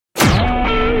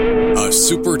A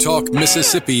Super Talk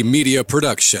Mississippi media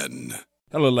production.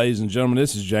 Hello, ladies and gentlemen.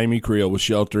 This is Jamie Creel with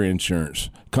Shelter Insurance.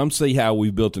 Come see how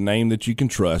we've built a name that you can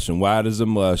trust and why it is a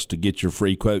must to get your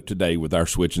free quote today with our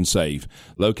Switch and Save.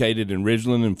 Located in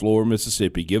Ridgeland and Flora,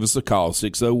 Mississippi. Give us a call,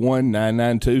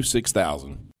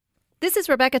 601-992-6000. This is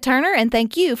Rebecca Turner, and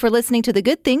thank you for listening to the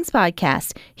Good Things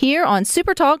Podcast here on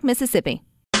Super Talk Mississippi.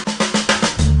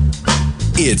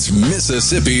 It's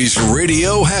Mississippi's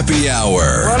Radio Happy Hour.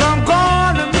 Well, I'm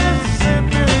going to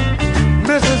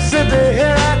Mississippi,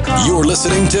 here I come. You're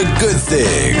listening to Good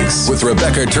Things with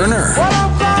Rebecca Turner. Well,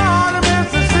 I'm going to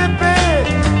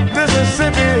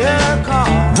Mississippi, here I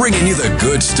come. Bringing you the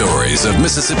good stories of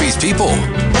Mississippi's people,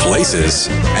 places,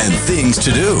 and things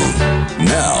to do.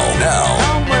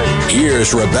 Now,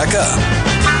 here's Rebecca.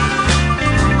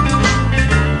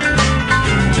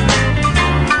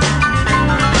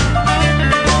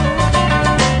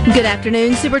 Good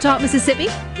afternoon, Super Talk Mississippi.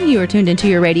 You are tuned into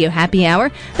your Radio Happy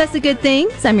Hour. That's the Good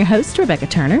Things. I'm your host, Rebecca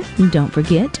Turner. And don't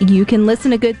forget, you can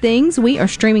listen to Good Things. We are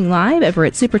streaming live over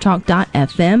at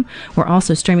supertalk.fm. We're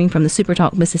also streaming from the Super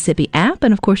Talk Mississippi app.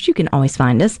 And of course, you can always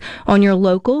find us on your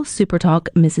local Super Talk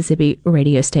Mississippi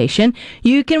radio station.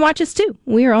 You can watch us too.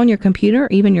 We are on your computer,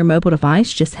 even your mobile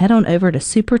device. Just head on over to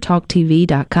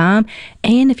supertalktv.com.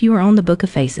 And if you are on the Book of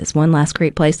Faces, one last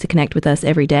great place to connect with us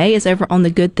every day is over on the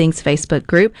Good Things Facebook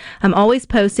group. I'm always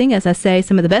posting, as I say,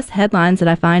 some of the best headlines that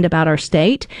I find about our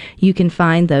state. You can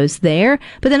find those there.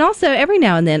 But then also, every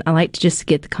now and then, I like to just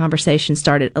get the conversation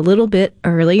started a little bit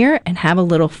earlier and have a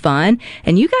little fun.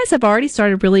 And you guys have already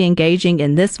started really engaging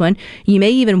in this one. You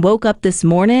may even woke up this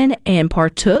morning and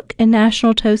partook in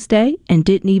National Toast Day and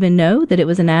didn't even know that it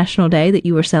was a national day that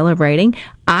you were celebrating.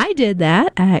 I did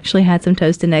that. I actually had some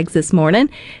toast and eggs this morning.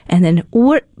 And then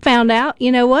found out,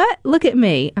 you know what? Look at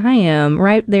me. I am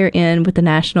right there in with the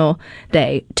National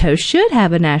Day. Toast should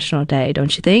have a National Day,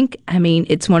 don't you think? I mean,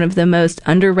 it's one of the most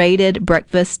underrated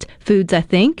breakfast foods, I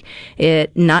think.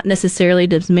 It not necessarily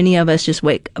does many of us just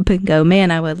wake up and go,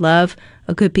 man, I would love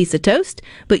a good piece of toast.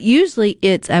 But usually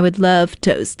it's, I would love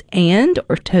toast and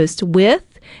or toast with.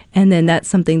 And then that's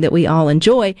something that we all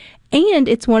enjoy. And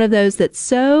it's one of those that's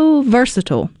so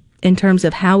versatile in terms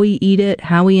of how we eat it,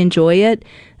 how we enjoy it,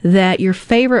 that your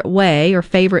favorite way or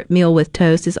favorite meal with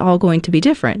toast is all going to be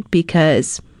different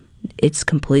because it's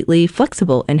completely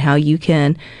flexible in how you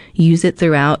can use it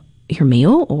throughout your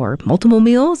meal or multiple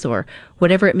meals or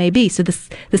whatever it may be. So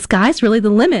the sky's really the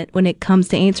limit when it comes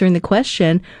to answering the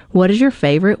question, what is your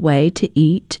favorite way to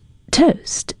eat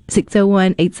toast?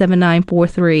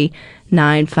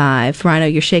 601-879-4395. Rhino,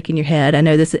 you're shaking your head. I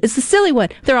know it's a silly one.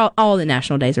 They're all the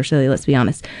national days are silly, let's be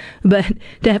honest. But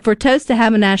for toast to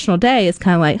have a national day is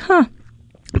kind of like, huh.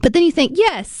 But then you think,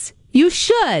 yes, you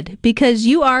should, because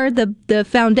you are the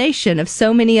foundation of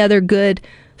so many other good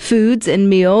foods and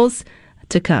meals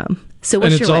to come. So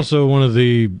what's and it's also one of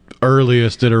the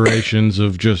earliest iterations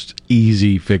of just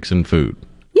easy fixing food.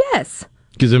 Yes.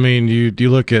 Because, I mean, you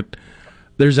look at,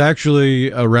 there's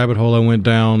actually a rabbit hole I went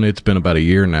down, it's been about a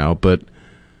year now, but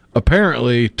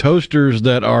apparently toasters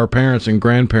that our parents and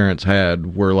grandparents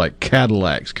had were like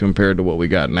Cadillacs compared to what we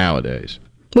got nowadays.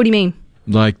 What do you mean?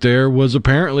 Like there was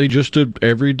apparently just an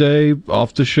everyday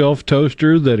off-the-shelf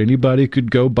toaster that anybody could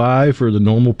go buy for the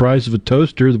normal price of a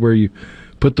toaster where you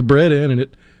put the bread in and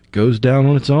it goes down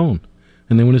on its own.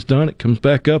 And then when it's done, it comes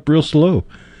back up real slow.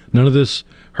 None of this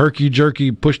herky-jerky,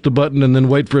 push the button and then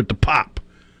wait for it to pop.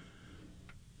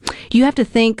 You have to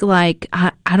think like,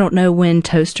 I don't know when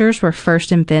toasters were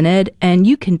first invented, and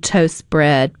you can toast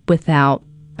bread without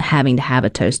having to have a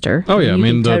toaster. Oh, yeah. You I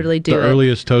mean, can totally do the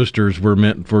earliest toasters were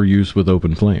meant for use with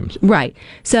open flames. Right.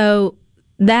 So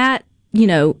that,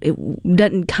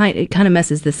 it kind of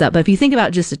messes this up. But if you think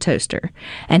about just a toaster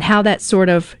and how that sort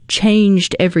of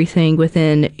changed everything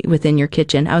within your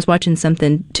kitchen. I was watching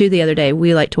something too the other day.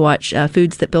 We like to watch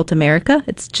Foods That Built America.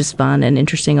 It's just fun and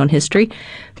interesting on history.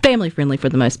 Family friendly for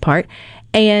the most part.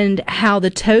 And how the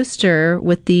toaster,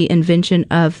 with the invention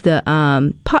of the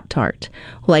Pop-Tart,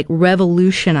 like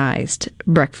revolutionized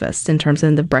breakfast in terms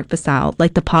of the breakfast aisle.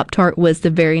 Like the Pop-Tart was the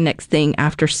very next thing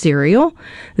after cereal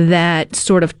that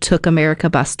sort of took America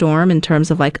by storm in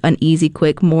terms of like an easy,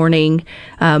 quick morning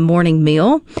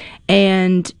meal.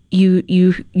 And you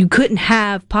couldn't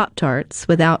have Pop-Tarts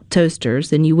without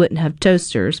toasters, and you wouldn't have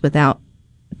toasters without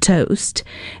toast.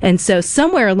 And so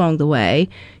somewhere along the way,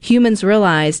 humans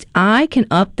realized I can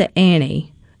up the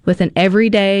ante with an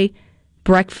everyday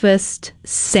breakfast,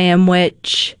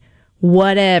 sandwich,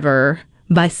 whatever,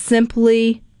 by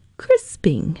simply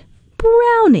crisping,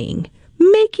 browning,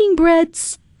 making bread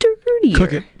sturdier.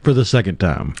 Cook it for the second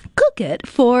time. Cook it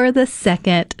for the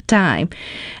second time.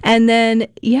 And then,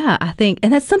 yeah, I think,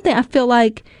 and that's something I feel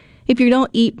like if you don't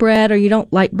eat bread or you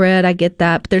don't like bread, I get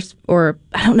that. But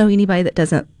I don't know anybody that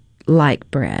doesn't like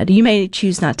bread. You may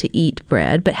choose not to eat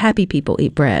bread, but happy people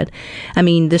eat bread. I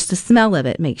mean, just the smell of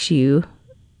it makes you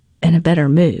in a better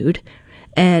mood.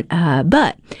 And,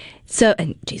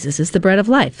 and Jesus is the bread of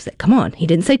life. So, come on. He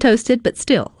didn't say toasted, but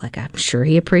still, like, I'm sure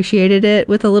he appreciated it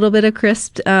with a little bit of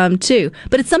crisp, too.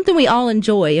 But it's something we all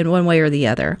enjoy in one way or the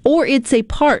other. Or it's a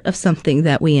part of something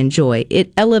that we enjoy.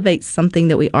 It elevates something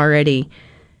that we already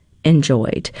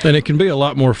enjoyed. And it can be a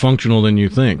lot more functional than you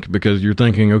think, because you're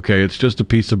thinking, okay, it's just a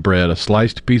piece of bread, a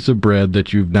sliced piece of bread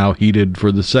that you've now heated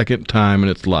for the second time in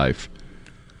its life.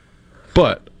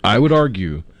 But I would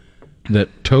argue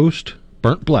that toast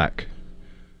burnt black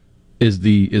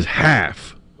is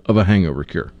half of a hangover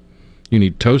cure. You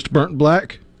need toast burnt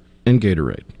black and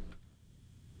Gatorade.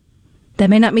 That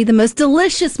may not be the most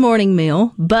delicious morning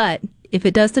meal, but if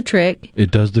it does the trick...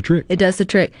 It does the trick. It does the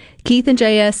trick. Keith and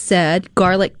JS said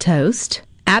garlic toast.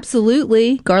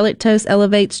 Absolutely. Garlic toast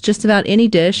elevates just about any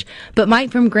dish. But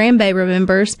Mike from Grand Bay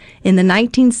remembers in the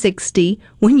 1960s,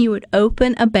 when you would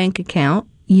open a bank account,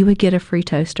 you would get a free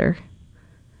toaster.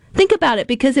 Think about it,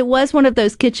 because it was one of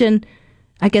those kitchen,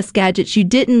 I guess, gadgets you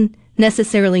didn't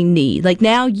necessarily need. Like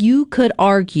now you could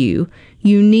argue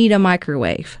you need a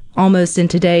microwave almost in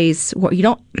today's, you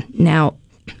don't now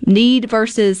need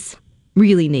versus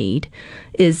really need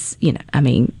is,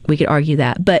 we could argue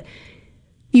that, but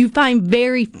you find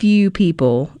very few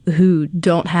people who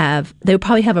don't have, they would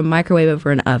probably have a microwave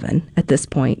over an oven at this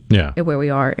point. Yeah. Where we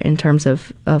are in terms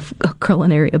of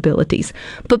culinary abilities.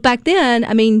 But back then,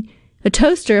 a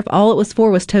toaster, if all it was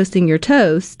for was toasting your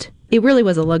toast, it really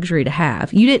was a luxury to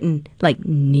have. You didn't,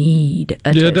 need a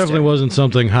toaster. Yeah, it definitely wasn't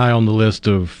something high on the list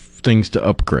of things to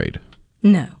upgrade.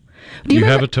 No. You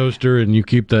have a toaster, and you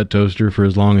keep that toaster for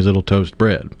as long as it'll toast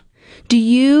bread. Do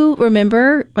you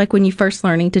remember, when you first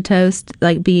learning to toast,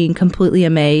 being completely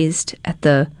amazed at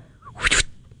the...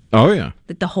 Oh, yeah.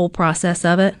 The whole process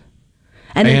of it?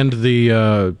 And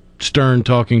the stern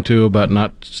talking to about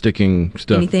not sticking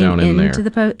stuff down in there.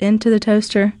 Into the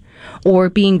toaster? Or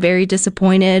being very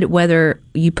disappointed whether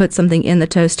you put something in the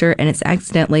toaster and it's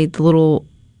accidentally, the little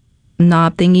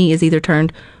knob thingy is either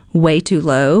turned way too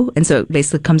low, and so it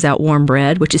basically comes out warm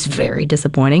bread, which is very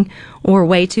disappointing, or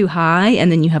way too high,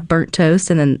 and then you have burnt toast,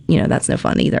 and then, that's no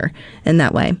fun either in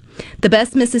that way. The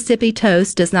best Mississippi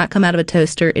toast does not come out of a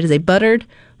toaster. It is a buttered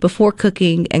before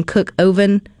cooking and cook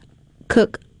oven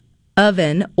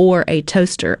or a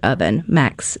toaster oven,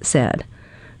 Max said.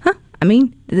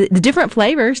 The different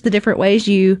flavors, the different ways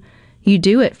you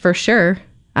do it, for sure.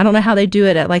 I don't know how they do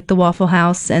it at the Waffle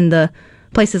House and the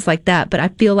places like that, but I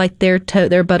feel like their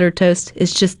buttered toast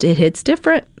is just, it hits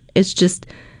different. It's just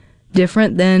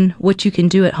different than what you can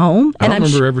do at home. I don't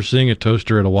remember ever seeing a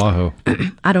toaster at Oahu.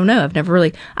 I don't know.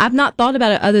 I've not thought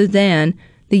about it other than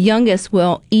the youngest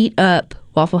will eat up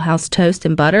Waffle House toast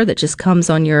and butter that just comes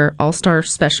on your all-star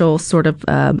special sort of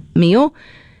meal.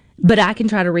 But I can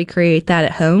try to recreate that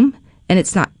at home, and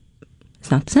it's not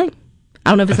the same.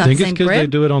 I don't know if it's not the same bread. I think it's because they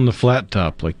do it on the flat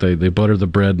top. They butter the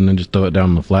bread and then just throw it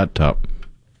down on the flat top.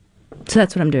 So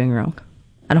that's what I'm doing wrong.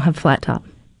 I don't have a flat top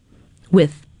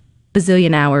with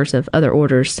bazillion hours of other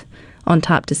orders on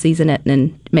top to season it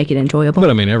and make it enjoyable. But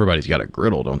everybody's got a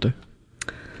griddle, don't they?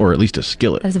 Or at least a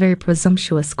skillet. That's a very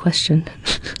presumptuous question.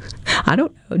 I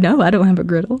don't know. No, I don't have a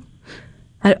griddle.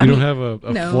 You don't have a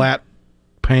flat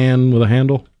pan with a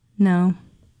handle? No.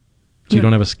 So you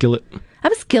don't have a skillet? I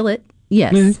have a skillet,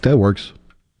 yes. Yeah, that works.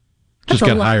 Just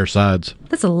got higher sides.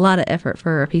 That's a lot of effort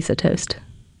for a piece of toast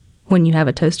when you have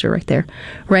a toaster right there.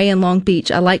 Ray in Long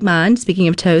Beach, I like mine, speaking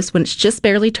of toast, when it's just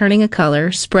barely turning a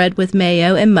color, spread with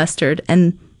mayo and mustard,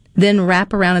 and then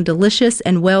wrap around a delicious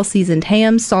and well-seasoned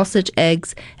ham, sausage,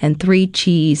 eggs, and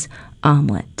 3-cheese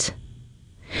omelet.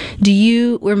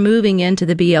 We're moving into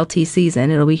the BLT season.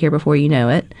 It'll be here before you know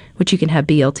it, which you can have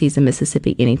BLTs in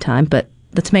Mississippi anytime, but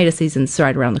the tomato season's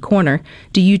right around the corner.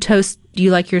 Do you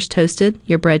like yours toasted?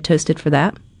 Your bread toasted for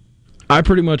that? I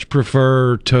pretty much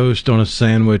prefer toast on a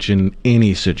sandwich in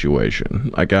any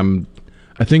situation. I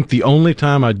think the only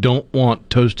time I don't want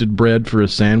toasted bread for a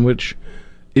sandwich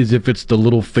is if it's the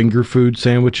little finger food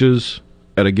sandwiches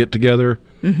at a get-together,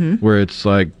 where it's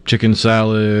like chicken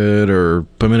salad or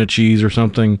pimento cheese or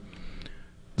something.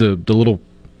 The little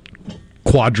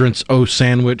quadrants O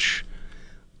sandwich,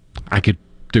 I could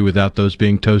do without those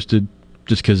being toasted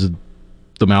just because of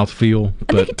the mouthfeel.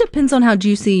 I think it depends on how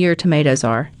juicy your tomatoes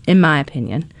are, in my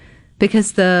opinion.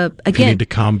 Because You need to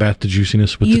combat the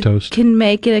juiciness with the toast. You can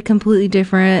make it a completely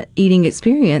different eating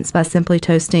experience by simply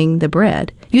toasting the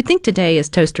bread. You'd think today is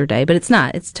toaster day, but it's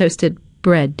not. It's toasted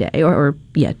bread day, or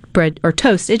bread or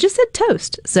toast. It just said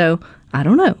toast. So I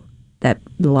don't know. That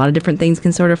a lot of different things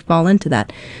can sort of fall into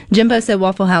that. Jimbo said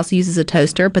Waffle House uses a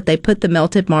toaster, but they put the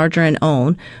melted margarine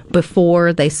on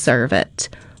before they serve it.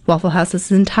 Waffle House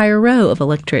has an entire row of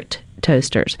electric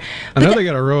toasters. I know they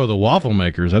got a row of the waffle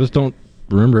makers. I just don't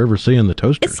remember ever seeing the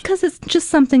toasters. It's because it's just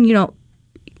something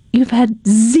you've had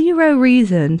zero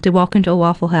reason to walk into a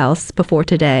Waffle House before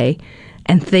today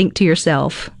and think to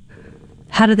yourself,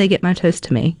 how do they get my toast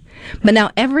to me? But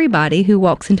now everybody who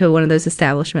walks into one of those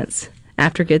establishments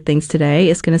after Good Things Today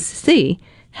is going to see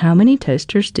how many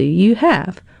toasters do you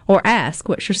have, or ask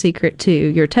what's your secret to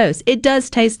your toast. It does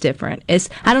taste different.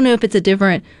 I don't know if it's a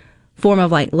different form of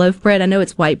like loaf bread. I know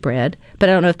it's white bread, but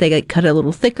I don't know if they cut it a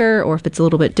little thicker or if it's a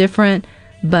little bit different.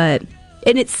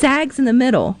 And it sags in the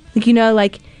middle.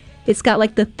 It's got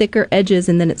like the thicker edges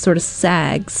and then it sort of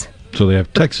sags. So they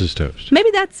have Texas toast.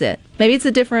 Maybe that's it. Maybe it's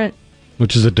a different...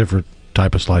 Which is a different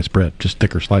type of sliced bread, just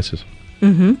thicker slices.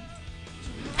 Mm-hmm.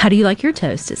 How do you like your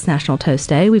toast? It's National Toast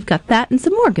Day. We've got that and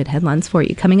some more good headlines for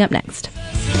you coming up next.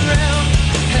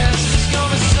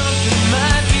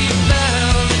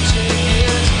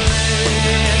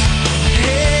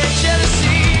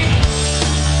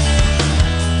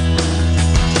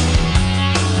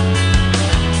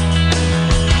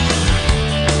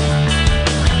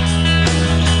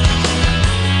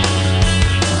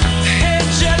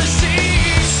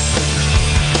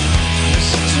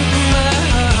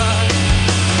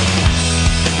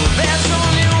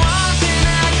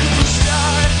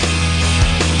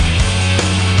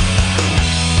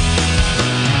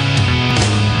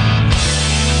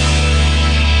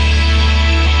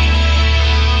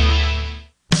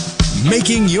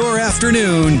 Making your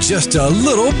afternoon just a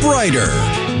little brighter.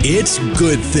 It's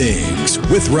Good Things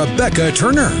with Rebecca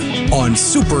Turner on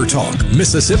Super Talk,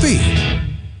 Mississippi.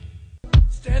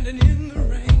 Standing in the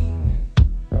rain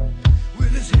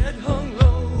with his head hung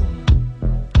low.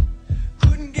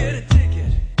 Couldn't get a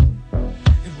ticket.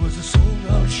 It was a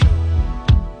sold-out show.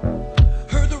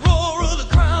 Heard the roar of the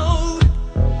crowd.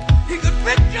 He could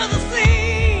picture the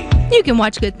scene. You can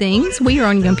watch Good Things. We are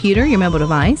on your computer, your mobile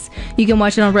device. You can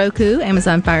watch it on Roku,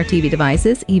 Amazon Fire TV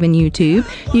devices, even YouTube.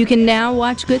 You can now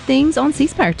watch Good Things on C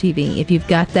Spire TV. If you've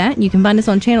got that, you can find us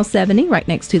on Channel 70, right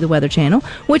next to the Weather Channel,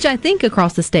 which I think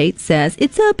across the state says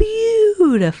it's a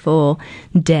beautiful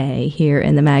day here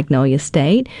in the Magnolia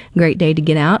State. Great day to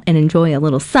get out and enjoy a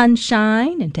little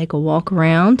sunshine and take a walk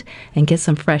around and get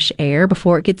some fresh air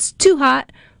before it gets too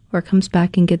hot or it comes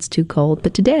back and gets too cold.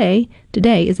 But today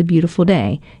is a beautiful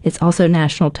day. It's also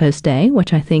National Toast Day,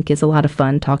 which I think is a lot of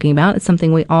fun talking about. It's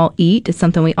something we all eat. It's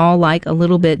something we all like a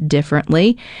little bit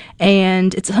differently.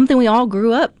 And it's something we all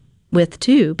grew up with,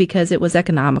 too, because it was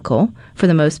economical for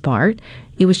the most part.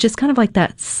 It was just kind of like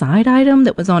that side item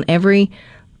that was on every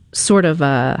sort of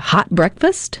hot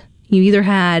breakfast. You either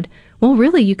had... Well,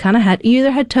 really, you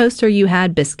either had toast or you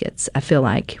had biscuits, I feel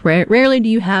like. Rarely do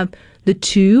you have the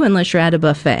two unless you're at a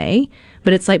buffet.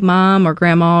 But it's like mom or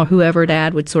grandma or whoever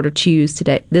dad would sort of choose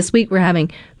today. This week we're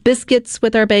having biscuits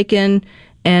with our bacon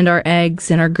and our eggs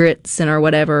and our grits and our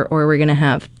whatever, or we're going to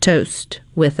have toast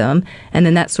with them. And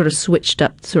then that sort of switched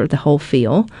up sort of the whole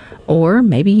feel. Or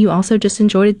maybe you also just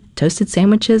enjoyed toasted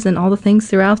sandwiches and all the things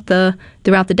throughout the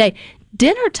day.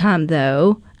 Dinner time,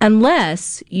 though,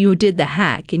 unless you did the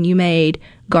hack and you made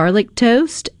garlic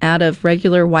toast out of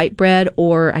regular white bread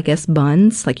or, I guess,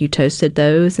 buns, like you toasted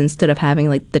those instead of having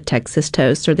like the Texas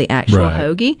toast or the actual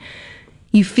hoagie,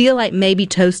 you feel like maybe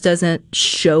toast doesn't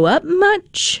show up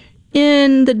much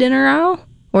in the dinner aisle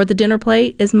or the dinner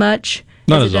plate as much.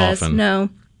 Not as often. No,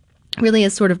 really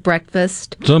as sort of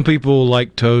breakfast. Some people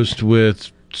like toast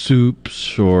with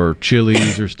soups or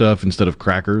chilies or stuff instead of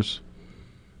crackers.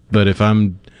 But I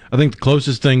think the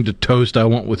closest thing to toast I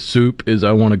want with soup is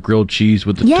I want a grilled cheese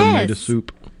with the tomato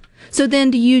soup. So then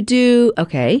do you do,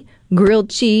 grilled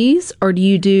cheese, or do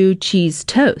you do cheese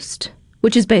toast,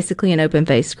 which is basically an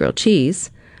open-faced grilled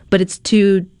cheese, but it's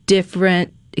two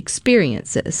different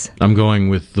experiences? I'm going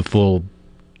with the full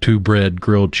two-bread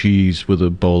grilled cheese with a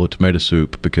bowl of tomato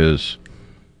soup because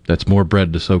that's more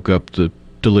bread to soak up the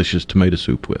delicious tomato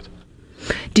soup with.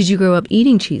 Did you grow up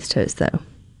eating cheese toast, though?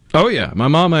 Oh, yeah. My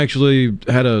mom actually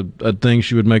had a thing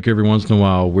she would make every once in a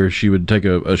while where she would take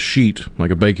a sheet,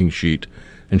 like a baking sheet,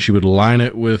 and she would line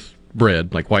it with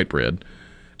bread, like white bread,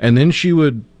 and then she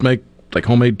would make like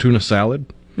homemade tuna salad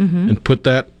and plop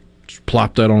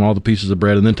that on all the pieces of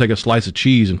bread, and then take a slice of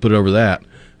cheese and put it over that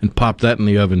and pop that in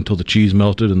the oven until the cheese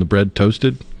melted and the bread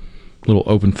toasted. Little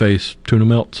open face tuna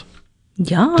melts.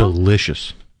 Yum.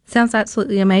 Delicious. Sounds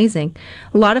absolutely amazing.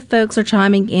 A lot of folks are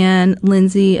chiming in,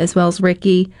 Lindsay as well as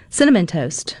Ricky, cinnamon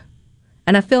toast.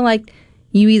 And I feel like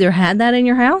you either had that in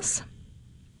your house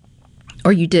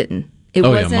or you didn't. It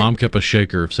wasn't, Mom kept a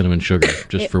shaker of cinnamon sugar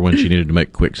just for when she needed to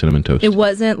make quick cinnamon toast. It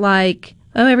wasn't like,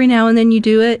 every now and then you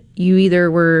do it. You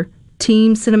either were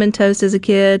team cinnamon toast as a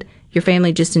kid, your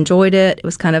family just enjoyed it. It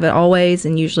was kind of an always,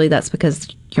 and usually that's because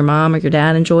your mom or your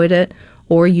dad enjoyed it,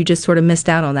 or you just sort of missed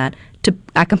out on that.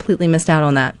 I completely missed out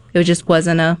on that. It just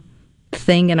wasn't a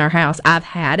thing in our house. I've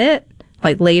had it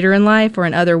like later in life or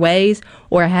in other ways,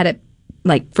 or I had it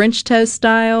like French toast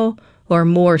style or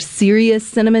more serious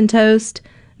cinnamon toast,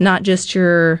 not just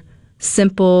your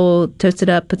simple toast it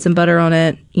up, put some butter on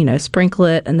it, sprinkle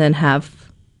it, and then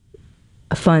have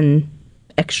a fun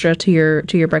extra to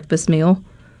your breakfast meal.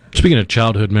 Speaking of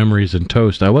childhood memories and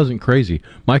toast, I wasn't crazy.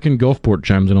 Mike in Gulfport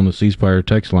chimes in on the ceasefire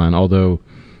text line, although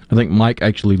I think Mike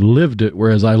actually lived it,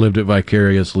 whereas I lived it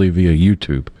vicariously via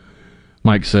YouTube.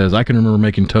 Mike says, I can remember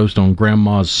making toast on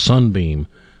Grandma's Sunbeam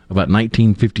about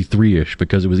 1953-ish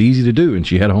because it was easy to do and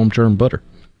she had home-churned butter.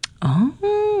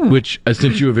 Oh. Which, I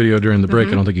sent you a video during the break.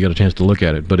 I don't think you got a chance to look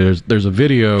at it, but there's a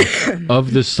video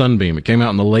of this Sunbeam. It came out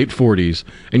in the late 40s,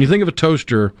 and you think of a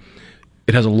toaster,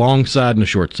 it has a long side and a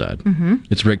short side. Mm-hmm.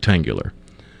 It's rectangular.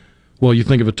 Well, you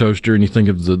think of a toaster and you think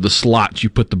of the slots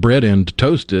you put the bread in to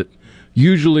toast it,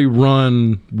 usually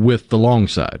run with the long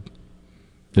side.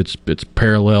 It's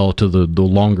parallel to the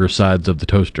longer sides of the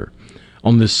toaster.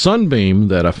 On this Sunbeam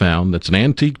that I found, that's an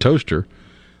antique toaster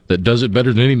that does it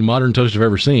better than any modern toaster I've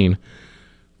ever seen,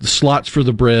 the slots for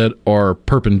the bread are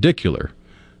perpendicular.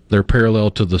 They're parallel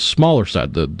to the smaller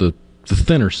side, the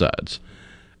thinner sides.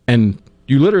 And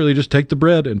you literally just take the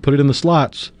bread and put it in the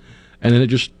slots, and then it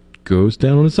just goes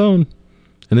down on its own,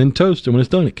 and then toast. And when it's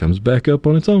done, it comes back up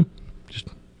on its own. Just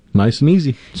nice and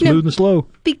easy, smooth and slow.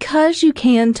 Because you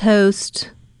can toast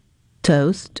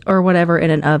or whatever in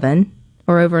an oven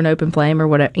or over an open flame or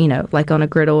whatever, like on a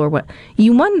griddle or what.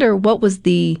 You wonder what was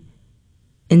the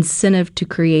incentive to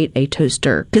create a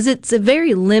toaster, because it's a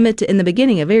very limited, in the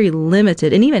beginning, and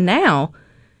even now,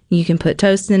 you can put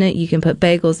toast in it, you can put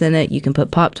bagels in it, you can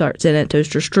put Pop-Tarts in it,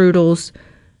 toaster strudels,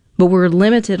 but we're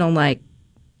limited on, like,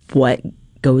 what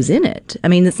goes in it. I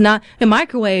mean, it's not a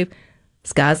microwave,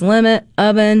 sky's the limit,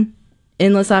 oven,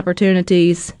 endless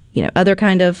opportunities, other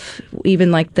kind of, even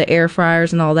like the air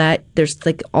fryers and all that. There's,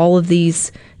 like, all of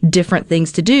these different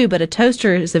things to do, but a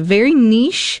toaster is a very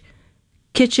niche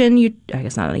kitchen, I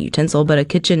guess not a utensil, but a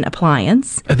kitchen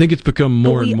appliance. I think it's become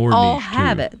more and more niche, we all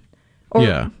have it. Or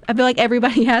yeah. I feel like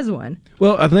everybody has one.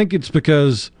 Well, I think it's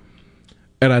because,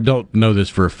 and I don't know this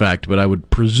for a fact, but I would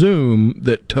presume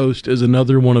that toast is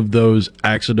another one of those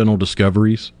accidental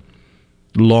discoveries.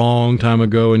 Long time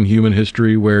ago in human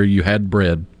history where you had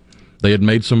bread. They had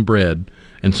made some bread,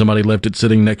 and somebody left it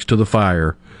sitting next to the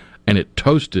fire, and it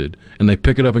toasted, and they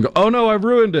pick it up and go, oh no, I've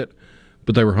ruined it.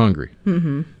 But they were hungry.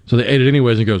 Mm-hmm. So they ate it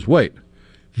anyways and goes, wait,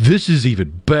 this is even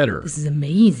better. This is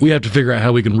amazing. We have to figure out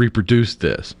how we can reproduce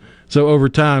this. So over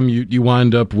time, you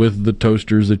wind up with the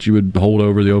toasters that you would hold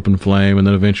over the open flame, and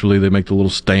then eventually they make the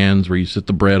little stands where you sit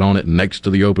the bread on it next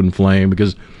to the open flame,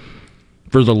 because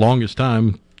for the longest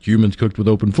time, humans cooked with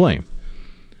open flame.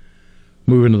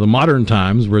 Moving to the modern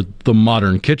times, where the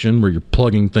modern kitchen, where you're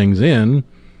plugging things in,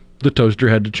 the toaster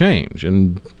had to change,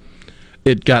 and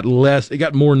it got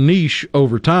more niche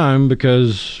over time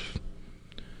because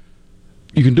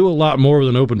you can do a lot more with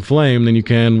an open flame than you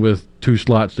can with two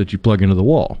slots that you plug into the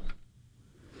wall.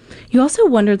 You also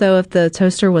wonder, though, if the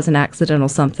toaster was an accidental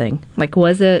something. Like,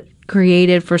 was it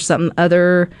created for some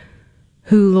other,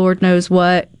 who Lord knows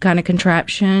what, kind of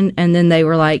contraption? And then they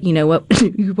were like, you know what,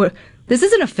 this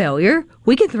isn't a failure.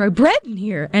 We can throw bread in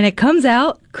here. And it comes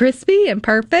out crispy and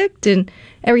perfect and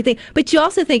everything. But you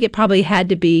also think it probably had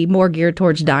to be more geared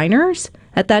towards diners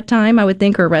at that time, I would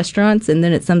think, or restaurants. And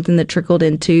then it's something that trickled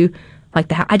into,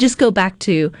 like, I just go back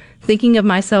to thinking of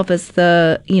myself as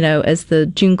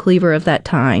the June Cleaver of that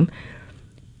time.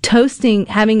 Toasting,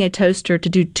 having a toaster to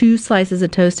do 2 slices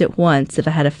of toast at once, if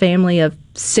I had a family of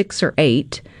 6 or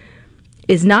 8,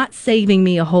 is not saving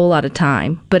me a whole lot of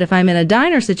time. But if I'm in a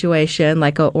diner situation,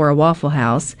 or a Waffle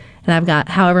House, and I've got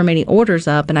however many orders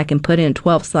up, and I can put in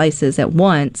 12 slices at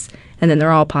once, and then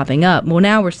they're all popping up, well,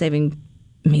 now we're saving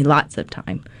me lots of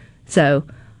time. So,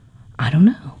 I don't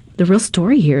know. The real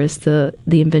story here is the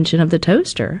invention of the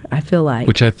toaster, I feel like.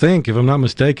 Which I think, if I'm not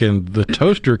mistaken, the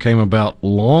toaster came about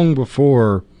long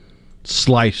before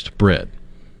sliced bread.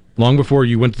 Long before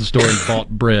you went to the store and bought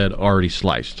bread already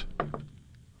sliced.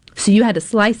 So you had to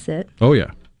slice it. Oh,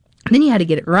 yeah. Then you had to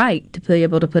get it right to be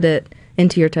able to put it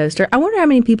into your toaster. I wonder how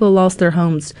many people lost their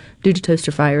homes due to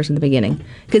toaster fires in the beginning.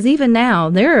 Because even now,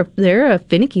 they're a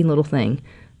finicky little thing.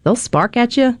 They'll spark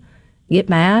at you, get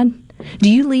mad. Do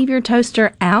you leave your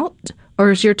toaster out,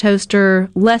 or is your toaster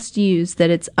less used that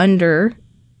it's under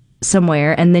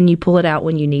somewhere, and then you pull it out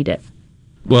when you need it?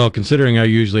 Well, considering I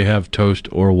usually have toast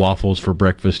or waffles for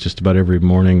breakfast just about every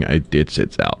morning, it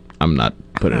sits out. I'm not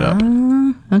putting it up.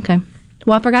 Okay.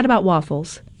 Well, I forgot about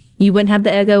waffles. You wouldn't have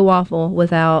the Eggo waffle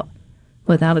without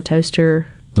a toaster.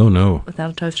 Oh, no.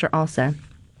 Without a toaster also.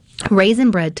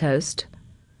 Raisin bread toast.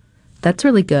 That's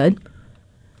really good.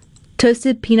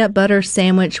 Toasted peanut butter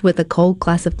sandwich with a cold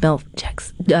glass of milk.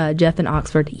 Jeff in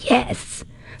Oxford. Yes.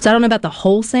 So I don't know about the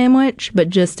whole sandwich, but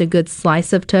just a good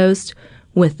slice of toast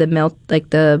with the melt,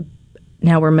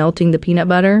 now we're melting the peanut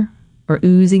butter or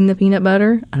oozing the peanut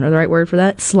butter. I don't know the right word for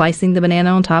that. Slicing the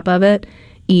banana on top of it,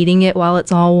 eating it while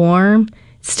it's all warm.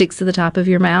 Sticks to the top of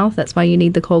your mouth. That's why you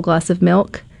need the cold glass of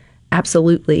milk.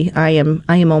 Absolutely. I am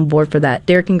on board for that.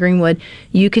 Derek in Greenwood,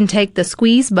 you can take the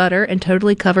squeezed butter and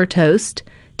totally cover toast.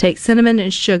 Take cinnamon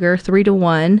and sugar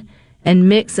 3-to-1 and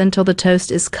mix until the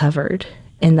toast is covered.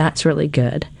 And that's really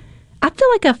good. I feel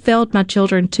like I've failed my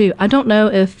children too. I don't know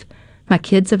if my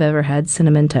kids have ever had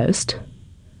cinnamon toast.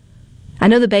 I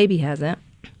know the baby hasn't.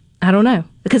 I don't know.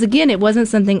 Because again, it wasn't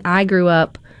something I grew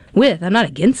up with. I'm not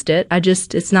against it.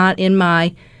 It's not in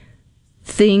my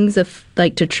things of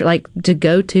to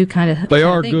go to kind of. They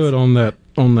are good on that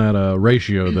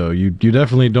ratio though. You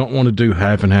definitely don't want to do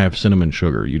half and half cinnamon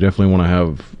sugar. You definitely want to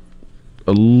have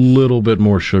a little bit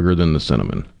more sugar than the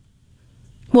cinnamon.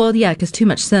 Well, yeah, because too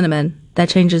much cinnamon that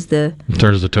changes it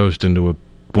turns the toast into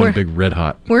one big red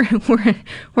hot. We're in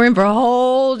for a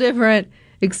whole different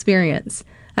experience.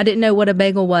 I didn't know what a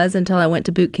bagel was until I went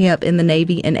to boot camp in the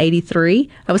Navy in '83.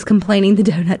 I was complaining the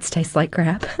donuts taste like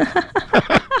crap.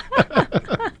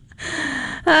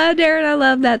 Darren, I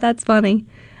love that. That's funny.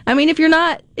 I mean, if you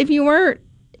weren't.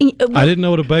 I didn't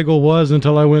know what a bagel was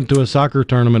until I went to a soccer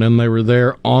tournament and they were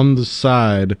there on the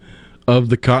side of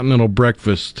the continental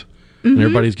breakfast. Mm-hmm. And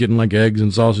everybody's getting like eggs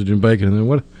and sausage and bacon. And then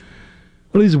what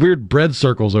are these weird bread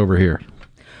circles over here?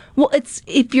 Well, it's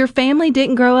if your family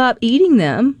didn't grow up eating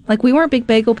them, like we weren't big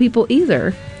bagel people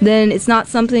either, then it's not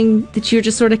something that you're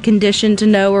just sort of conditioned to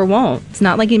know or won't. It's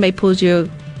not like anybody pulls you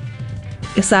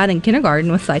aside in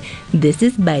kindergarten with like, this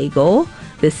is bagel,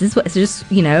 this is what, it's just,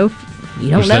 you don't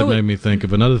know. That made me think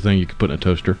of another thing you could put in a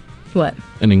toaster. What?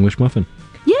 An English muffin.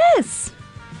 Yes.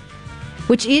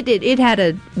 Which it had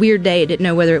a weird day. It didn't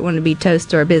know whether it wanted to be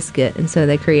toast or a biscuit, and so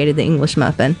they created the English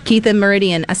muffin. Keith and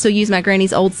Meridian, I still use my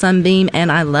granny's old Sunbeam,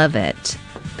 and I love it.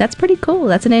 That's pretty cool.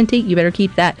 That's an antique. You better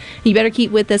keep that. You better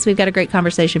keep with us. We've got a great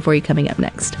conversation for you coming up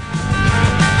next.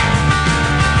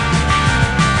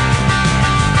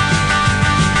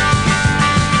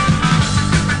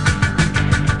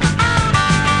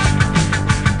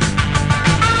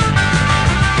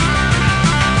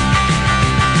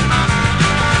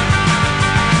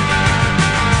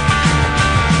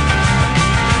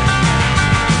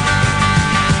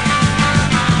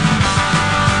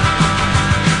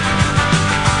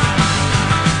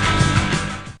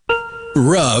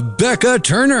 Rebecca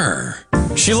Turner.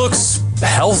 She looks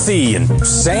healthy and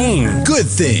sane. Good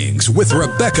Things with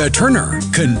Rebecca Turner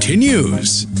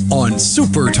continues on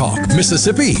Super Talk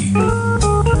Mississippi.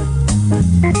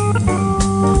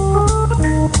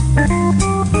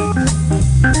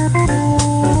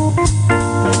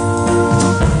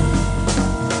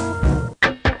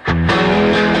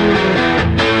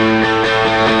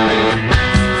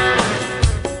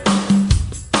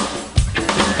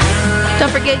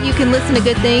 You can listen to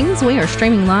Good Things. We are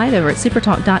streaming live over at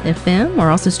supertalk.fm.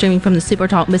 We're also streaming from the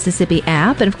Supertalk Mississippi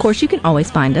app. And of course, you can always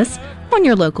find us on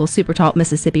your local Supertalk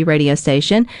Mississippi radio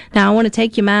station. Now, I want to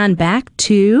take your mind back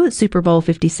to Super Bowl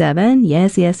 57.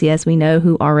 Yes, we know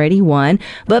who already won.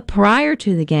 But prior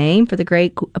to the game, for the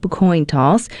great coin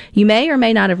toss, you may or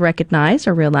may not have recognized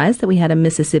or realized that we had a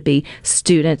Mississippi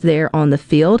student there on the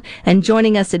field. And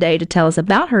joining us today to tell us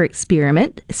about her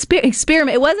experiment. It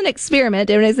was an experiment.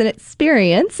 It was an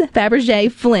experience.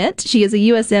 Fabergé Flint. She is a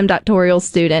USM doctoral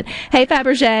student. Hey,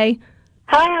 Fabergé.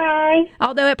 Hi.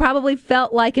 Although it probably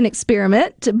felt like an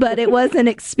experiment, but it was an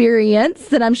experience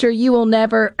that I'm sure you will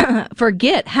never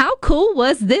forget. How cool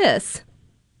was this?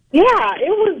 Yeah, it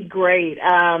was great.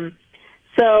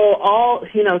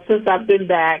 Since I've been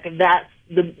back, that's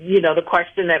the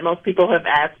question that most people have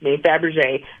asked me,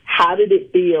 Fabergé, how did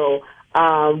it feel?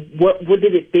 What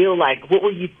did it feel like? What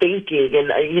were you thinking?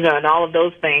 And, and all of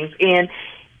those things. And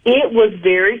it was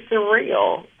very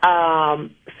surreal.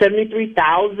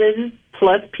 73,000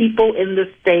 plus people in the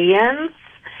stands.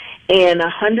 and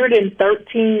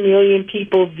 113 million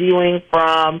people viewing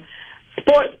from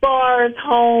sports bars,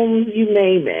 homes, you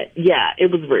name it. Yeah,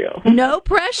 it was real. No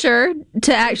pressure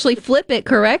to actually flip it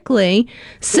correctly.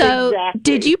 So, Exactly.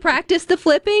 Did you practice the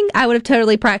flipping? I would have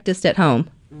totally practiced at home.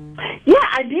 Yeah,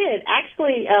 I did.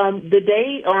 Actually, the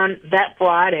day on that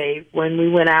Friday when we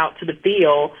went out to the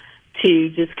field to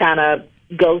just kind of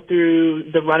go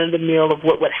through the run-of-the-mill of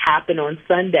what would happen on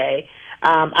Sunday,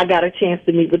 I got a chance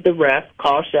to meet with the ref,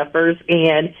 Carl Sheffers,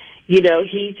 and,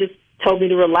 he just told me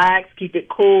to relax, keep it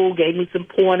cool, gave me some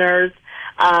pointers.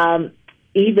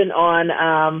 Even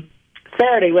on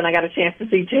Saturday when I got a chance to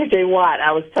see J.J. Watt,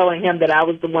 I was telling him that I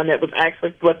was the one that was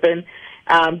actually flipping,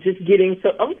 just getting just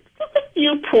a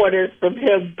few pointers from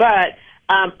him. But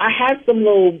I had some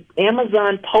little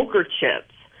Amazon poker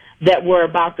chips that were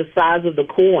about the size of the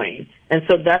coin. And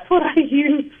so that's what I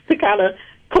used to kind of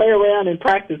play around and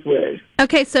practice with.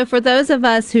 Okay, so for those of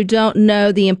us who don't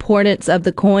know the importance of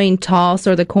the coin toss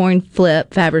or the coin flip,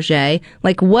 Fabergé,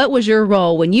 like what was your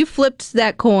role? When you flipped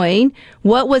that coin,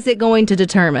 what was it going to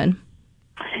determine?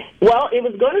 Well, it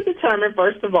was going to determine,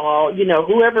 first of all,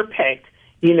 whoever picked,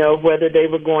 whether they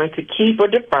were going to keep or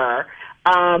defer.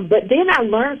 But then I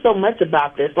learned so much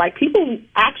about this. Like, people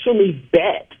actually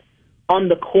bet on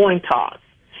the coin toss.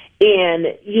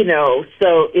 And,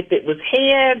 so if it was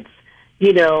heads,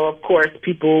 of course,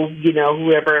 people,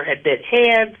 whoever had bet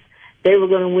heads, they were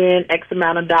going to win X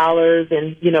amount of dollars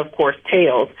and, of course,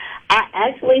 tails. I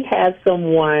actually had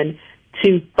someone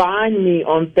to find me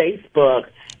on Facebook,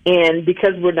 and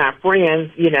because we're not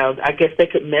friends, I guess they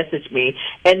could message me,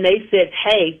 and they said,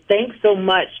 hey, thanks so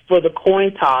much for the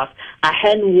coin toss. I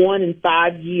hadn't won in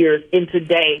 5 years, and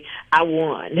today I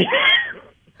won.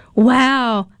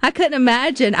 Wow, I couldn't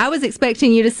imagine. I was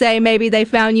expecting you to say maybe they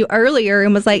found you earlier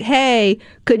and was like, hey,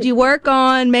 could you work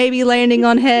on maybe landing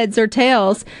on heads or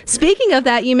tails? Speaking of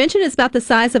that, you mentioned it's about the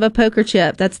size of a poker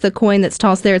chip. That's the coin that's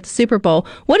tossed there at the Super Bowl.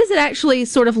 What does it actually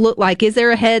sort of look like? Is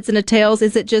there a heads and a tails?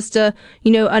 Is it just an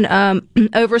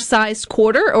oversized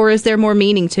quarter, or is there more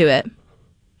meaning to it?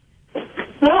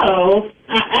 So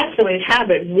I actually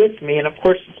have it with me, and of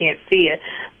course you can't see it,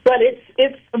 but it's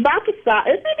about the size.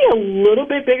 It's maybe a little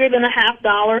bit bigger than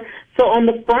 $50. So on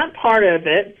the front part of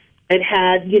it, it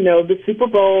had the Super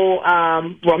Bowl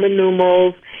Roman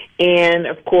numerals, and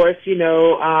of course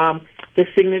the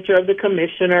signature of the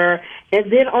commissioner,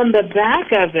 and then on the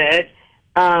back of it,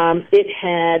 it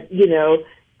had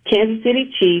Kansas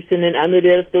City Chiefs, and then under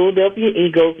there the Philadelphia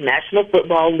Eagles, National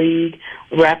Football League,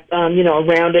 wrapped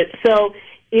around it. So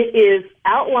it is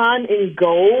outlined in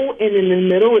gold, and in the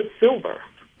middle it's silver.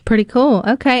 Pretty cool.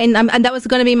 Okay, and that was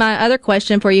going to be my other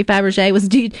question for you, Fabergé, was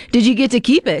did you get to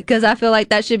keep it? Because I feel like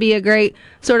that should be a great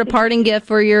sort of parting gift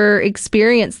for your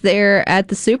experience there at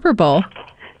the Super Bowl.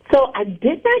 So I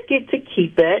did not get to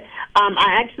keep it.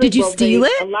 I actually did you steal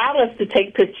it? Allowed us to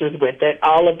take pictures with it,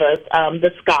 all of us,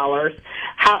 the scholars.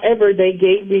 However, they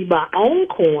gave me my own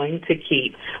coin to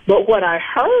keep. But what I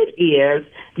heard is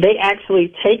they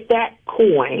actually take that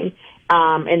coin,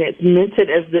 and it's minted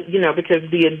as because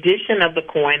the addition of the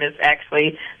coin is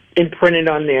actually imprinted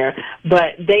on there.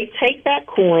 But they take that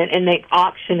coin and they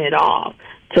auction it off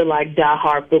to like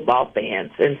diehard football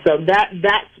fans, and so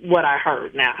that's what I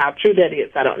heard. Now, how true that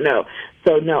is, I don't know.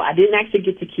 So no, I didn't actually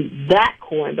get to keep that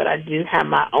coin, but I do have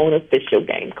my own official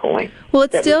game coin. Well,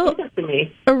 it's still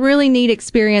a really neat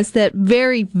experience that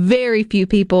very, very few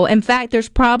people. In fact, there's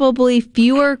probably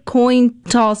fewer coin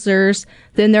tossers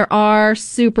than there are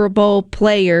Super Bowl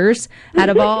players out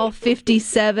of all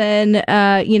 57,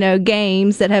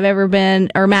 games that have ever been,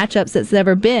 or matchups that's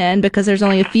ever been, because there's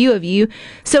only a few of you.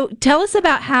 So tell us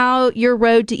about how your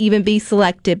road to even be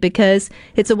selected, because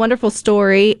it's a wonderful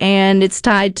story and it's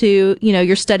tied to,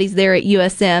 your studies there at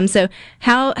USM. So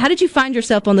how did you find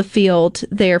yourself on the field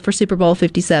there for Super Bowl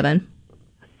 57?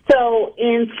 So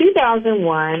in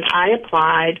 2001, I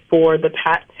applied for the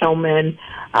Pat Tillman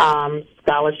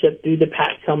scholarship through the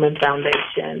Pat Tillman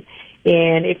Foundation.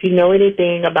 And if you know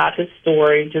anything about his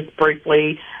story, just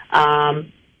briefly,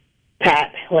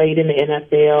 Pat played in the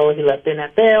NFL. He left the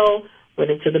NFL,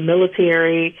 went into the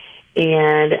military,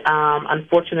 and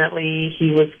unfortunately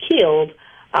he was killed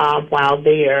while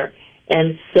there.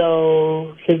 And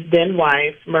so his then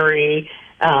wife, Marie,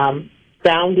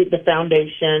 founded the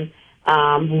foundation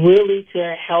really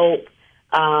to help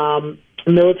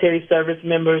military service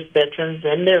members, veterans,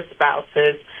 and their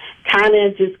spouses kind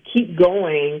of just keep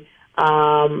going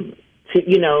to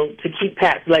keep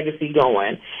Pat's legacy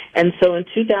going. And so in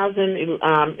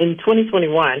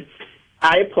 2021,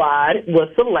 I applied, was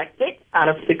selected, out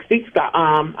of 60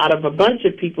 out of a bunch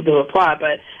of people to apply,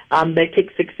 but they pick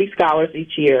 60 scholars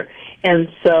each year. And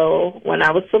so when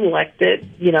I was selected,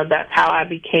 that's how I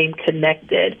became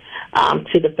connected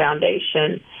to the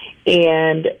foundation.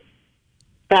 And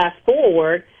fast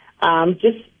forward,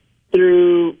 just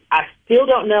through, I still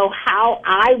don't know how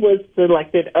I was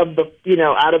selected out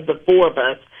of the four of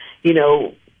us,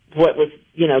 what was,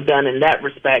 done in that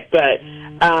respect. But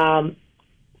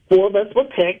four of us were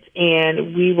picked,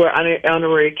 and we were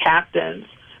honorary captains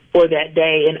for that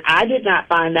day. And I did not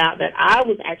find out that I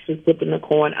was actually flipping the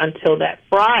coin until that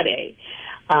Friday.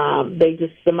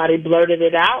 Somebody blurted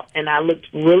it out, and I looked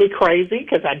really crazy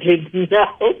because I didn't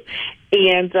know.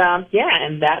 And,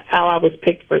 and that's how I was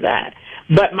picked for that.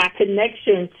 But my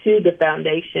connection to the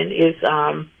foundation is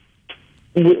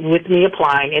with me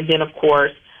applying, and then, of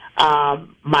course,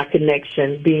 my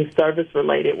connection being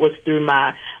service-related was through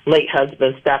my late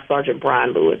husband, Staff Sergeant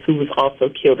Brian Lewis, who was also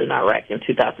killed in Iraq in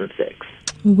 2006.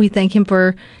 We thank him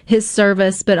for his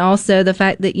service, but also the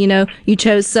fact that, you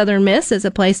chose Southern Miss as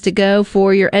a place to go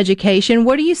for your education.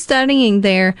 What are you studying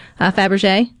there,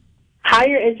 Fabergé?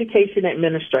 Higher Education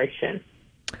Administration.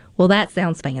 Well, that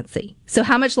sounds fancy. So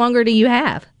how much longer do you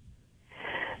have?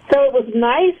 So it was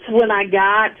nice when I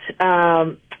got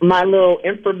my little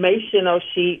informational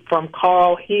sheet from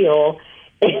Carl Hill,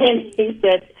 and he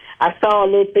said, I saw a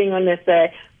little thing on there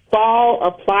that fall,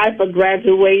 apply for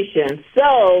graduation.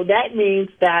 So that means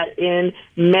that in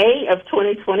May of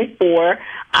 2024,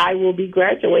 I will be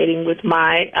graduating with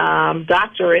my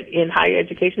doctorate in higher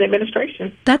education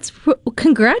administration.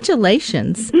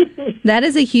 Congratulations. That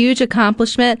is a huge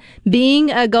accomplishment.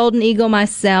 Being a Golden Eagle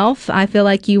myself, I feel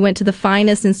like you went to the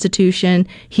finest institution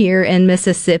here in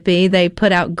Mississippi. They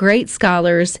put out great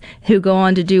scholars who go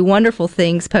on to do wonderful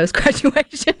things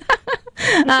post-graduation.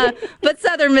 But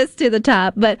Southern Miss to the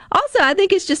top. But also, I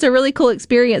think it's just a really cool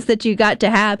experience that you got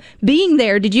to have being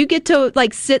there. Did you get to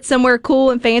sit somewhere cool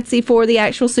and fancy for the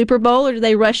actual Super Bowl, or did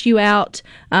they rush you out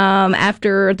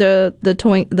after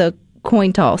the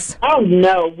coin toss? Oh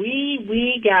no,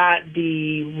 we got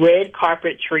the red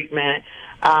carpet treatment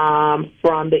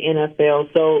from the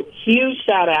NFL. So huge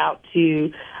shout out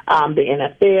to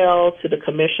the NFL, to the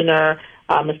commissioner,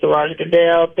 Mr. Roger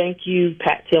Goodell. Thank you,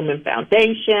 Pat Tillman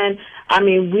Foundation. I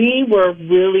mean, we were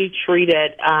really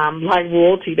treated like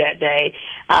royalty that day.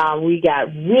 We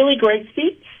got really great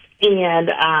seats,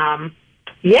 and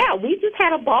we just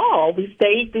had a ball. We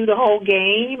stayed through the whole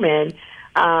game, and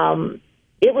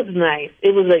it was nice.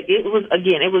 It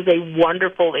was a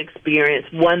wonderful experience,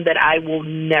 one that I will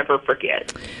never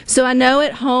forget. So I know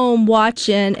at home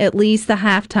watching at least the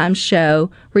halftime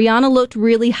show, Rihanna looked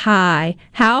really high.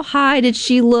 How high did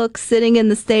she look sitting in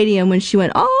the stadium when she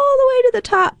went all the way to the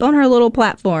top on her little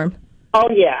platform? Oh,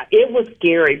 yeah. It was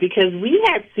scary because we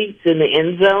had seats in the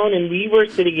end zone, and we were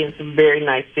sitting in some very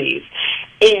nice seats.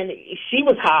 And she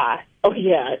was high. Oh,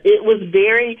 yeah. It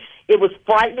was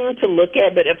frightening to look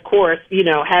at, but of course,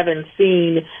 having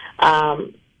seen,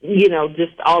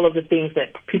 just all of the things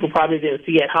that people probably didn't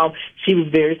see at home, she was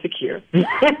very secure.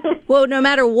 Well, no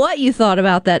matter what you thought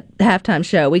about that halftime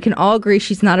show, we can all agree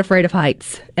she's not afraid of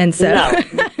heights. And so,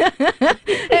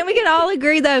 and we can all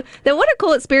agree, though, that what a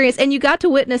cool experience. And you got to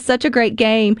witness such a great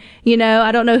game.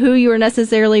 I don't know who you were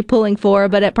necessarily pulling for,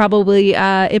 but it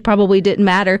probably didn't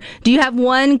matter. Do you have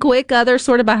one quick other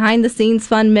sort of behind the scenes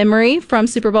fun memory from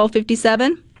Super Bowl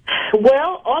 57?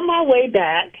 Well, on my way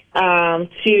back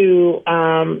to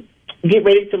get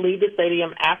ready to leave the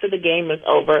stadium after the game was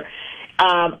over,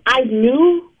 I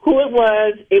knew who it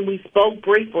was, and we spoke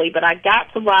briefly, but I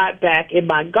got to ride back in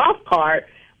my golf cart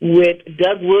with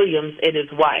Doug Williams and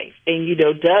his wife. And,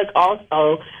 Doug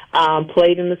also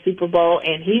played in the Super Bowl,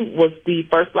 and he was the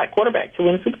first black quarterback to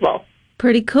win the Super Bowl.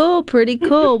 Pretty cool.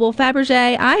 Well,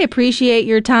 Fabergé, I appreciate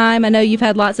your time. I know you've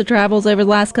had lots of travels over the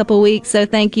last couple of weeks, so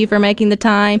thank you for making the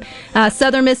time.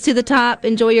 Southern Miss to the top.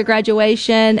 Enjoy your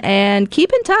graduation, and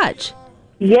keep in touch.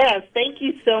 Yes, thank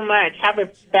you so much. Have a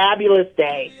fabulous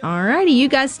day. All righty, you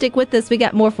guys stick with us. We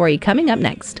got more for you coming up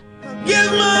next.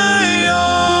 Give my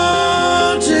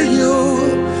all to you.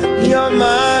 You're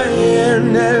my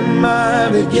end and my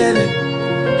beginning.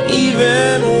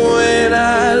 Even when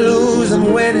I lose,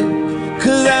 I'm winning.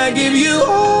 'Cause I give you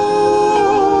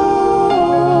all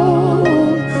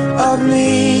of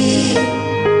me,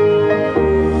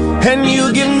 and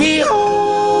you give me all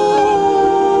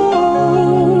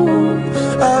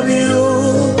of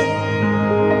you.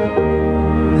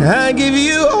 I give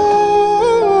you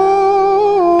all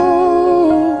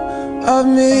of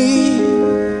me,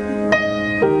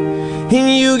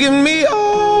 and you give me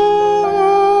all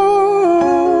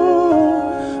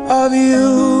of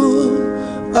you.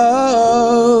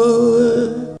 Oh.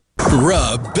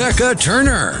 Rebecca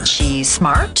Turner. She's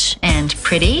smart and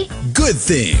pretty. Good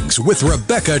Things with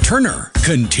Rebecca Turner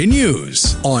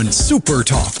continues on Super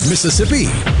Talk Mississippi.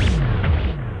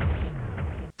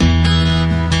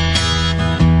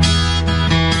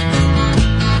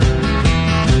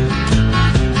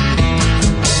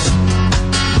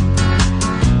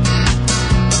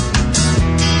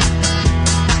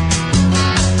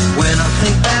 When I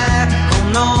think back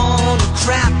on all the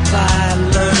crap I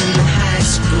learned in high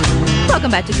school.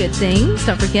 Welcome back to Good Things.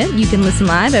 Don't forget, you can listen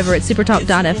live over at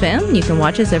supertalk.fm. You can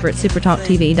watch us over at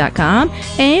supertalktv.com.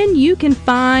 And you can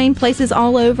find places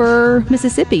all over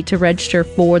Mississippi to register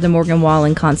for the Morgan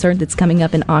Wallen concert that's coming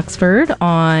up in Oxford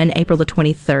on April the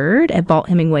 23rd at Vaught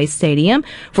Hemingway Stadium.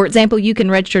 For example, you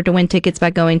can register to win tickets by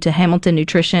going to Hamilton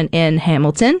Nutrition in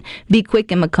Hamilton, Be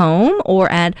Quick in Macomb,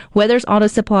 or at Weathers Auto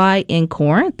Supply in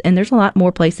Corinth. And there's a lot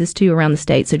more places too around the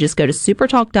state. So just go to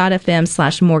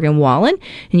supertalk.fm/Morgan Wallen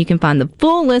and you can find the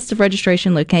full list of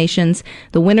registration locations.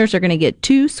 The winners are going to get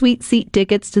 2 sweet seat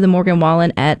tickets to the Morgan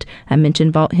Wallen at, I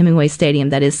mentioned, Vaught Hemingway Stadium.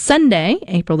 That is Sunday,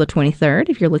 April the 23rd,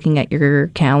 if you're looking at your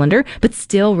calendar. But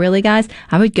still, really, guys,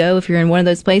 I would go if you're in one of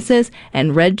those places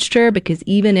and register, because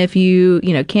even if you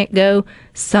can't go,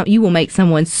 you will make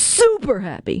someone super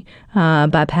happy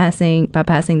by passing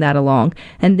that along.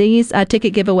 And these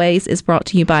ticket giveaways is brought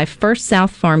to you by First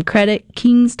South Farm Credit,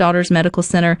 King's Daughters Medical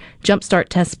Center, Jumpstart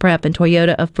Test Prep, and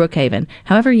Toyota of Brookhaven.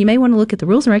 However, you may want to look at the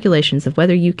rules and regulations of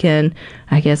whether you can,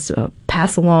 I guess,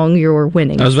 pass along your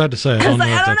winnings. I was about to say, I don't know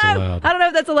if that's allowed. I don't know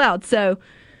if that's allowed. So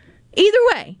either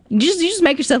way, you just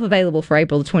make yourself available for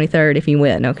April the 23rd if you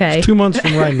win, okay? It's 2 months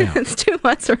from right now. It's 2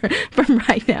 months from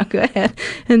right now. Go ahead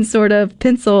and sort of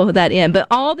pencil that in. But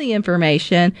all the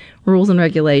information, rules and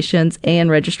regulations,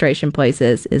 and registration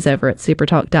places is over at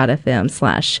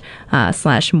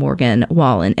supertalk.fm/slash Morgan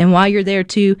Wallen. And while you're there,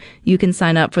 too, you can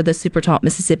sign up for the Supertalk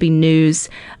Mississippi News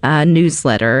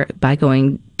newsletter by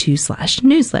going to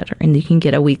 /newsletter, and you can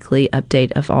get a weekly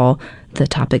update of all the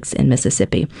topics in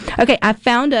Mississippi. Okay, I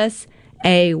found us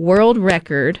a world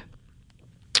record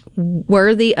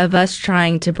worthy of us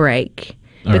trying to break,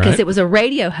 because it was a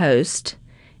radio host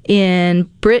in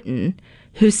Britain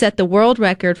who set the world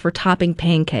record for topping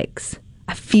pancakes.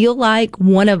 I feel like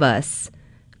one of us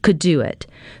could do it.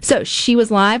 So she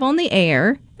was live on the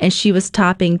air, and she was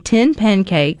topping 10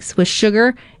 pancakes with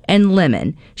sugar and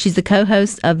lemon. She's the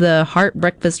co-host of the Heart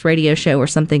Breakfast radio show or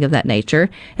something of that nature.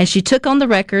 And she took on the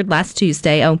record last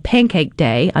Tuesday on Pancake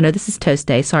Day. I know this is Toast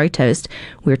Day. Sorry, Toast.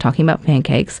 We were talking about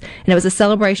pancakes. And it was a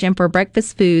celebration for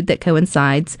breakfast food that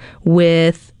coincides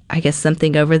with, I guess,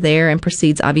 something over there and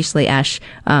precedes, obviously, Ash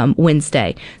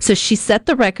Wednesday. So she set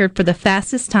the record for the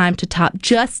fastest time to top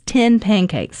just 10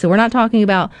 pancakes. So we're not talking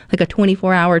about like a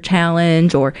 24-hour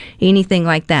challenge or anything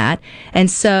like that. And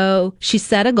so she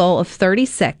set a goal of 30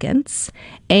 seconds,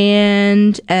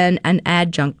 and an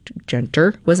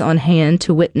adjunctor was on hand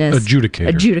to witness.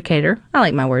 Adjudicator. I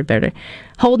like my word better.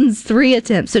 Holden's 3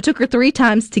 attempts. So it took her 3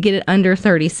 times to get it under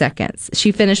 30 seconds.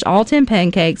 She finished all 10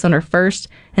 pancakes on her first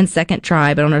and second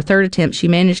try, but on her third attempt, she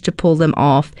managed to pull them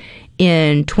off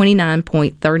in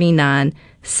 29.39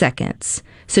 seconds.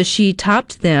 So she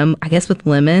topped them, I guess, with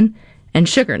lemon and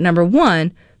sugar. Number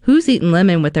one, who's eating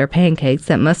lemon with their pancakes?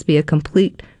 That must be a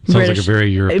complete Sounds like a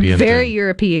very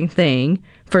European thing,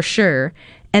 for sure.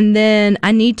 And then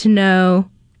I need to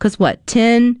know, because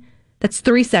 10... That's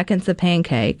 3 seconds of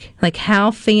pancake. Like,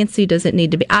 how fancy does it need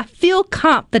to be? I feel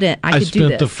confident I could do this. I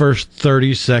spent the first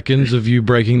 30 seconds of you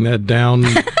breaking that down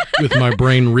with my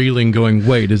brain reeling, going,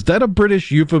 wait, is that a British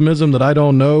euphemism that I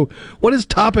don't know? What is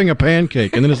topping a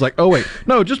pancake? And then it's like, oh, wait,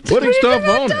 no, just putting stuff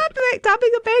on it.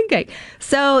 Topping a pancake.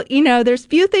 So, there's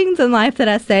few things in life that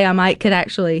I say I could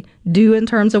actually do in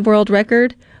terms of world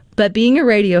record. But being a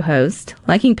radio host,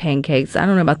 liking pancakes, I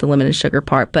don't know about the lemon and sugar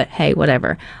part, but hey,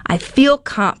 whatever. I feel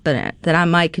confident that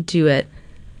I could do it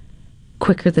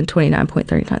quicker than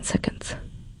 29.39 seconds.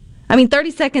 I mean,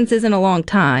 30 seconds isn't a long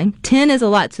time. 10 is a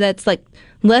lot, so that's like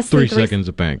less than 3 seconds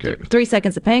of pancake. 3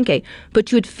 seconds of pancake.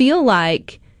 But you would feel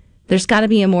like there's got to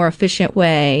be a more efficient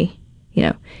way.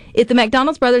 If the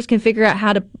McDonald's brothers can figure out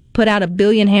how to put out 1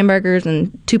 billion hamburgers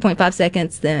in 2.5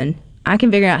 seconds, then I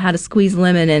can figure out how to squeeze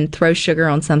lemon and throw sugar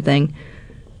on something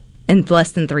in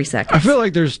less than 3 seconds. I feel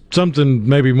like there's something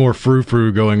maybe more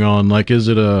frou-frou going on. Like, is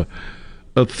it a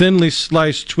thinly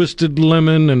sliced twisted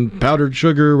lemon and powdered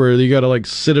sugar where you got to, like,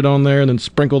 sit it on there and then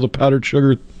sprinkle the powdered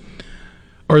sugar?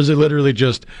 Or is it literally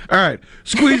just, all right,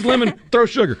 squeeze lemon, throw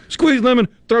sugar, squeeze lemon,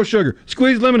 throw sugar,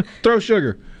 squeeze lemon, throw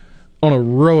sugar on a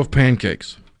row of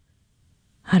pancakes?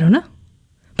 I don't know.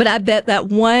 But I bet that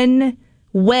one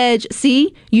wedge,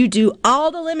 see, you do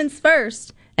all the lemons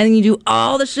first, and then you do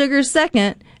all the sugars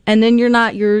second, And then we're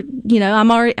going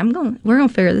to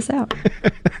figure this out.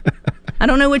 I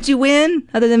don't know what you win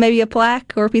other than maybe a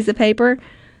plaque or a piece of paper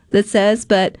that says,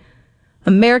 but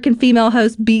American female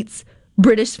host beats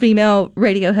British female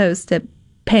radio host at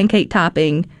pancake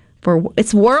topping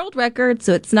it's world record.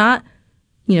 So it's not,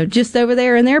 just over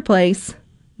there in their place,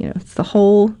 it's the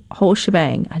whole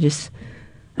shebang.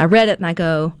 I read it and I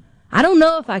go, I don't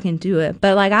know if I can do it,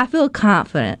 but I feel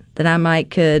confident that I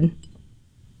could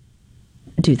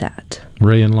do that.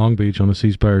 Ray in Long Beach on the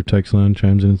C Spire text line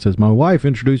chimes in and says, my wife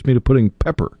introduced me to putting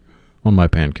pepper on my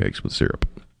pancakes with syrup.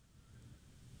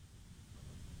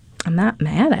 I'm not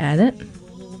mad at it.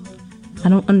 I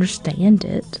don't understand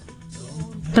it,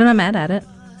 but I'm not mad at it.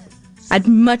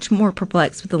 I'm much more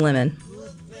perplexed with the lemon.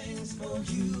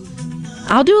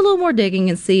 I'll do a little more digging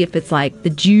and see if it's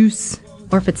the juice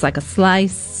or if it's a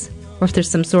slice or if there's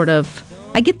some sort of...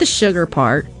 I get the sugar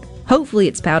part. Hopefully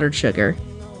it's powdered sugar.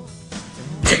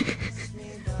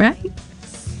 Right?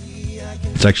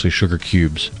 It's actually sugar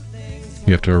cubes.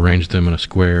 You have to arrange them in a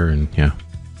square, and yeah.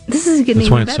 This is getting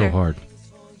That's why even it's better. so hard.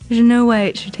 There's no way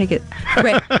it should take it.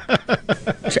 Right.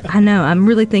 I know. I'm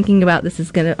really thinking about this. I'm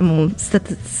going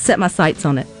to set my sights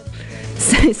on it.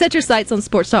 Set your sights on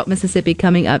Sports Talk Mississippi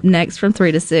coming up next from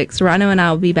 3 to 6. Rhino and I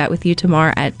will be back with you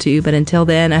tomorrow at 2. But until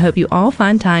then, I hope you all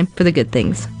find time for the good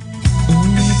things.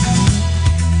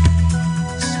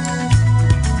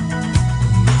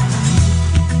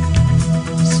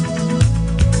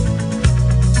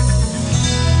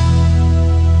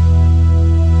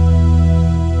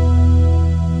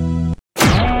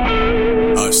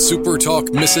 Super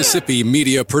Talk Mississippi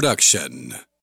Media Production.